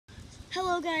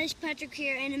Hello guys, Patrick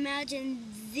here, and imagine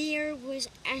there was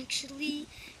actually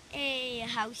a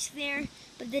house there,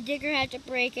 but the digger had to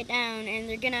break it down and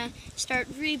they're gonna start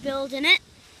rebuilding it,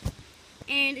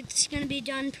 and it's gonna be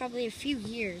done probably a few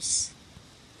years.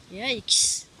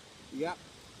 Yikes. Yeah.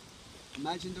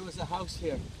 Imagine there was a house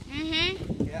here.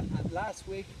 Mm-hmm. Yeah, and last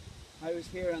week I was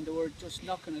here and they were just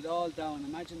knocking it all down.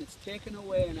 Imagine it's taken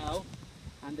away now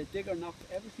and the digger knocked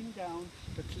everything down,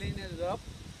 they're cleaning it up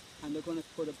and they're going to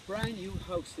put a brand new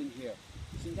house in here.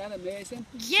 Isn't that amazing?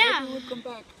 Yeah. Maybe we'll come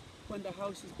back when the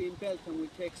house is being built and we'll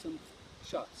take some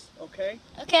shots, okay?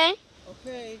 Okay.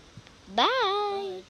 Okay. Bye. Bye.